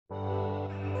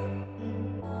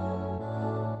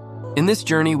In this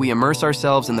journey, we immerse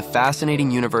ourselves in the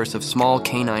fascinating universe of small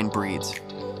canine breeds.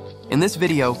 In this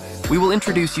video, we will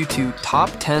introduce you to top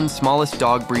 10 smallest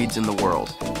dog breeds in the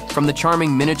world, from the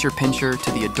charming Miniature Pinscher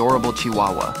to the adorable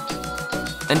Chihuahua.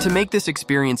 And to make this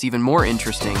experience even more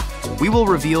interesting, we will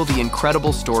reveal the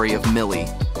incredible story of Millie,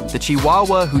 the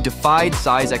Chihuahua who defied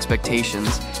size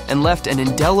expectations and left an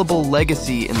indelible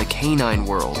legacy in the canine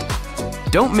world.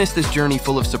 Don't miss this journey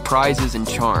full of surprises and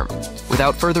charm.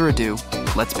 Without further ado,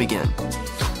 let's begin.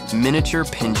 Miniature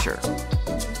Pinscher.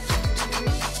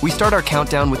 We start our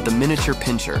countdown with the Miniature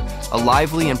Pinscher, a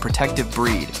lively and protective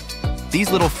breed. These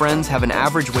little friends have an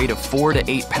average weight of 4 to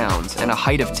 8 pounds and a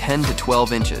height of 10 to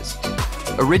 12 inches.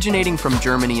 Originating from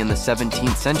Germany in the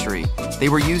 17th century, they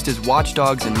were used as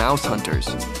watchdogs and mouse hunters.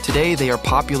 Today, they are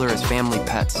popular as family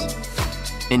pets.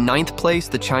 In 9th place,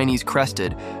 the Chinese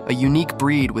Crested, a unique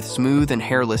breed with smooth and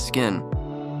hairless skin.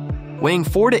 Weighing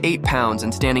 4 to 8 pounds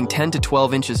and standing 10 to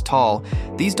 12 inches tall,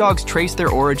 these dogs trace their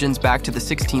origins back to the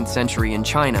 16th century in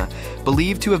China,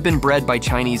 believed to have been bred by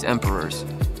Chinese emperors.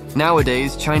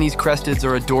 Nowadays, Chinese Cresteds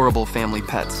are adorable family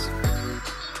pets.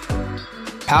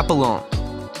 Papillon.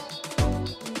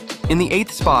 In the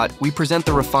 8th spot, we present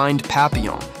the refined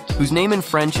Papillon, whose name in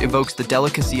French evokes the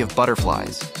delicacy of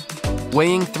butterflies.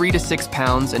 Weighing 3 to 6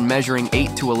 pounds and measuring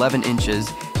 8 to 11 inches,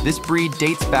 this breed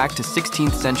dates back to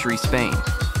 16th century Spain.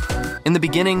 In the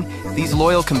beginning, these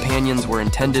loyal companions were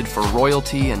intended for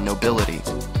royalty and nobility.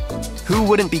 Who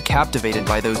wouldn't be captivated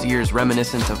by those ears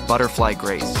reminiscent of butterfly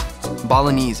grace?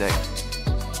 Balinese.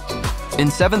 In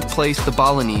 7th place, the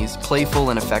Balinese, playful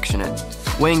and affectionate.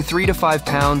 Weighing 3 to 5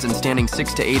 pounds and standing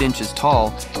 6 to 8 inches tall,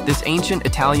 this ancient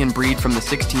Italian breed from the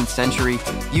 16th century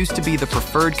used to be the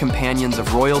preferred companions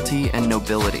of royalty and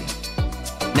nobility.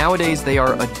 Nowadays, they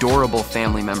are adorable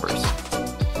family members.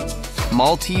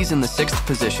 Maltese in the 6th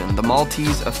position, the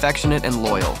Maltese affectionate and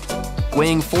loyal.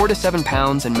 Weighing 4 to 7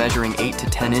 pounds and measuring 8 to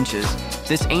 10 inches,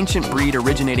 this ancient breed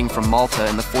originating from Malta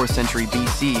in the 4th century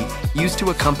BC used to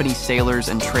accompany sailors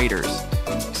and traders.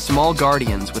 Small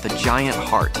guardians with a giant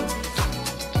heart.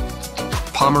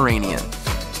 Pomeranian.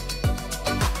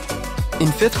 In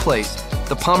 5th place,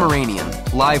 the Pomeranian,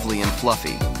 lively and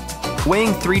fluffy.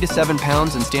 Weighing 3 to 7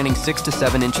 pounds and standing 6 to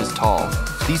 7 inches tall,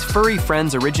 these furry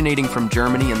friends originating from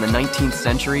Germany in the 19th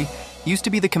century used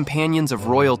to be the companions of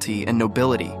royalty and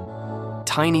nobility.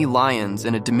 Tiny lions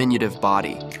in a diminutive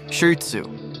body. Shih Tzu.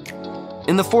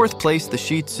 In the 4th place, the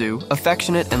Shih Tzu,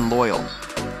 affectionate and loyal.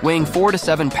 Weighing 4 to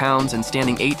 7 pounds and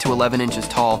standing 8 to 11 inches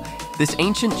tall, this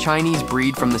ancient Chinese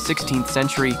breed from the 16th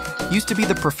century used to be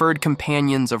the preferred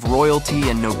companions of royalty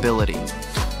and nobility.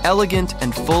 Elegant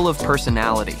and full of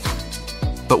personality.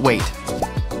 But wait,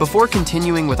 before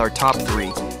continuing with our top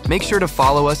 3, make sure to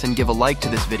follow us and give a like to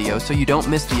this video so you don't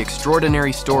miss the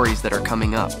extraordinary stories that are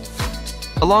coming up.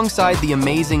 Alongside the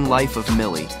amazing life of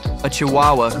Millie, a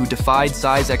Chihuahua who defied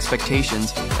size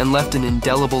expectations and left an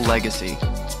indelible legacy.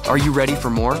 Are you ready for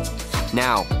more?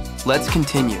 Now, let's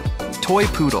continue. Toy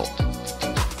Poodle.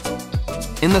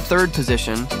 In the 3rd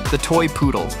position, the Toy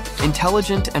Poodle,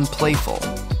 intelligent and playful.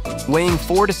 Weighing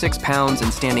 4 to 6 pounds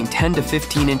and standing 10 to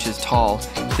 15 inches tall,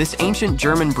 this ancient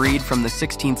German breed from the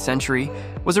 16th century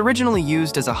was originally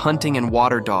used as a hunting and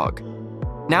water dog.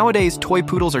 Nowadays, toy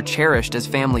poodles are cherished as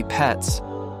family pets.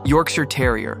 Yorkshire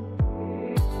Terrier.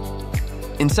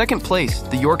 In 2nd place,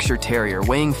 the Yorkshire Terrier,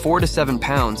 weighing 4 to 7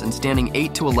 pounds and standing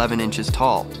 8 to 11 inches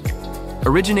tall.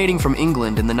 Originating from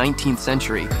England in the 19th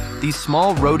century, these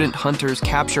small rodent hunters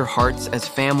capture hearts as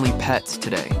family pets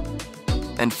today.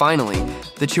 And finally,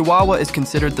 the Chihuahua is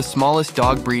considered the smallest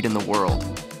dog breed in the world.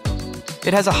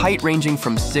 It has a height ranging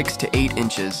from 6 to 8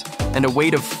 inches and a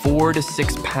weight of 4 to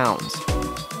 6 pounds.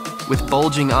 With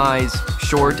bulging eyes,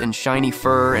 short and shiny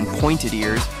fur, and pointed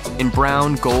ears in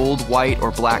brown, gold, white,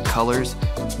 or black colors,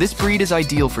 this breed is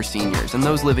ideal for seniors and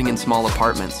those living in small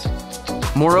apartments.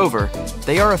 Moreover,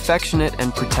 they are affectionate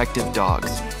and protective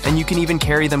dogs, and you can even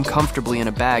carry them comfortably in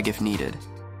a bag if needed.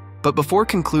 But before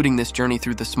concluding this journey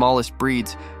through the smallest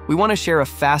breeds, we want to share a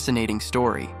fascinating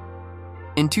story.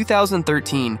 In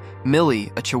 2013,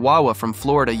 Millie, a Chihuahua from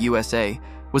Florida, USA,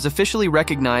 was officially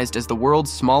recognized as the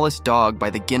world's smallest dog by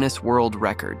the Guinness World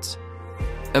Records.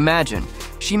 Imagine,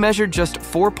 she measured just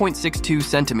 4.62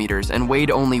 centimeters and weighed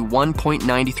only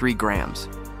 1.93 grams.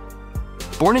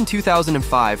 Born in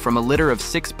 2005 from a litter of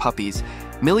 6 puppies,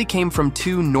 Millie came from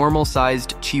 2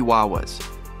 normal-sized Chihuahuas.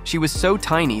 She was so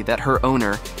tiny that her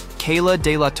owner, Kayla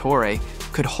de la Torre,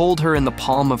 could hold her in the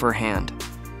palm of her hand.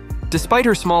 Despite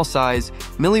her small size,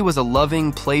 Millie was a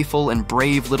loving, playful, and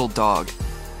brave little dog.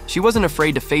 She wasn't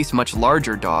afraid to face much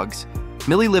larger dogs.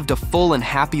 Millie lived a full and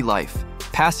happy life,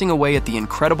 passing away at the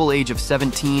incredible age of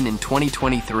 17 in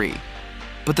 2023.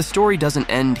 But the story doesn't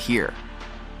end here.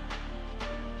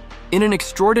 In an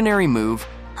extraordinary move,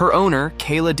 her owner,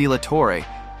 Kayla De La Torre,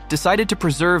 decided to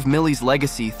preserve Millie's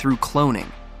legacy through cloning.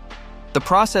 The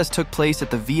process took place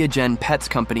at the ViaGen Pets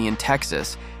Company in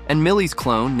Texas, and Millie's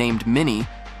clone, named Minnie,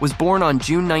 was born on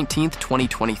June 19,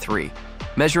 2023,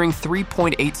 measuring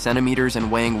 3.8 centimeters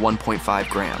and weighing 1.5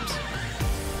 grams.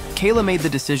 Kayla made the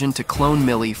decision to clone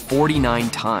Millie 49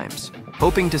 times,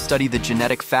 hoping to study the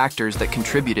genetic factors that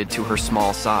contributed to her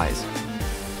small size.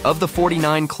 Of the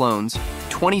 49 clones,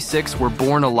 26 were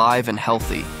born alive and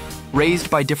healthy,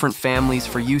 raised by different families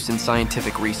for use in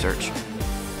scientific research.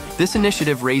 This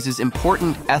initiative raises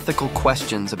important ethical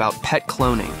questions about pet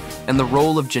cloning and the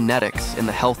role of genetics in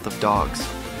the health of dogs.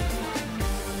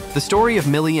 The story of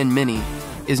Millie and Minnie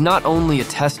is not only a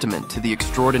testament to the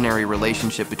extraordinary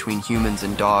relationship between humans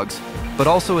and dogs, but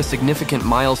also a significant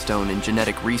milestone in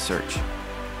genetic research.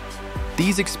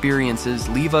 These experiences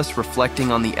leave us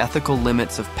reflecting on the ethical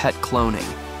limits of pet cloning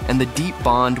and the deep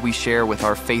bond we share with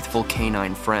our faithful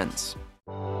canine friends.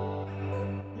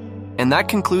 And that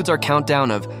concludes our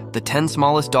countdown of the 10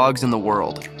 smallest dogs in the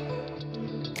world.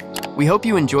 We hope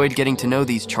you enjoyed getting to know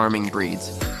these charming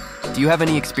breeds. Do you have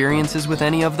any experiences with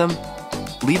any of them?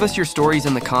 Leave us your stories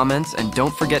in the comments, and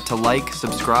don't forget to like,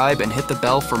 subscribe, and hit the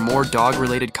bell for more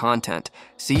dog-related content.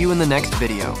 See you in the next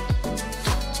video.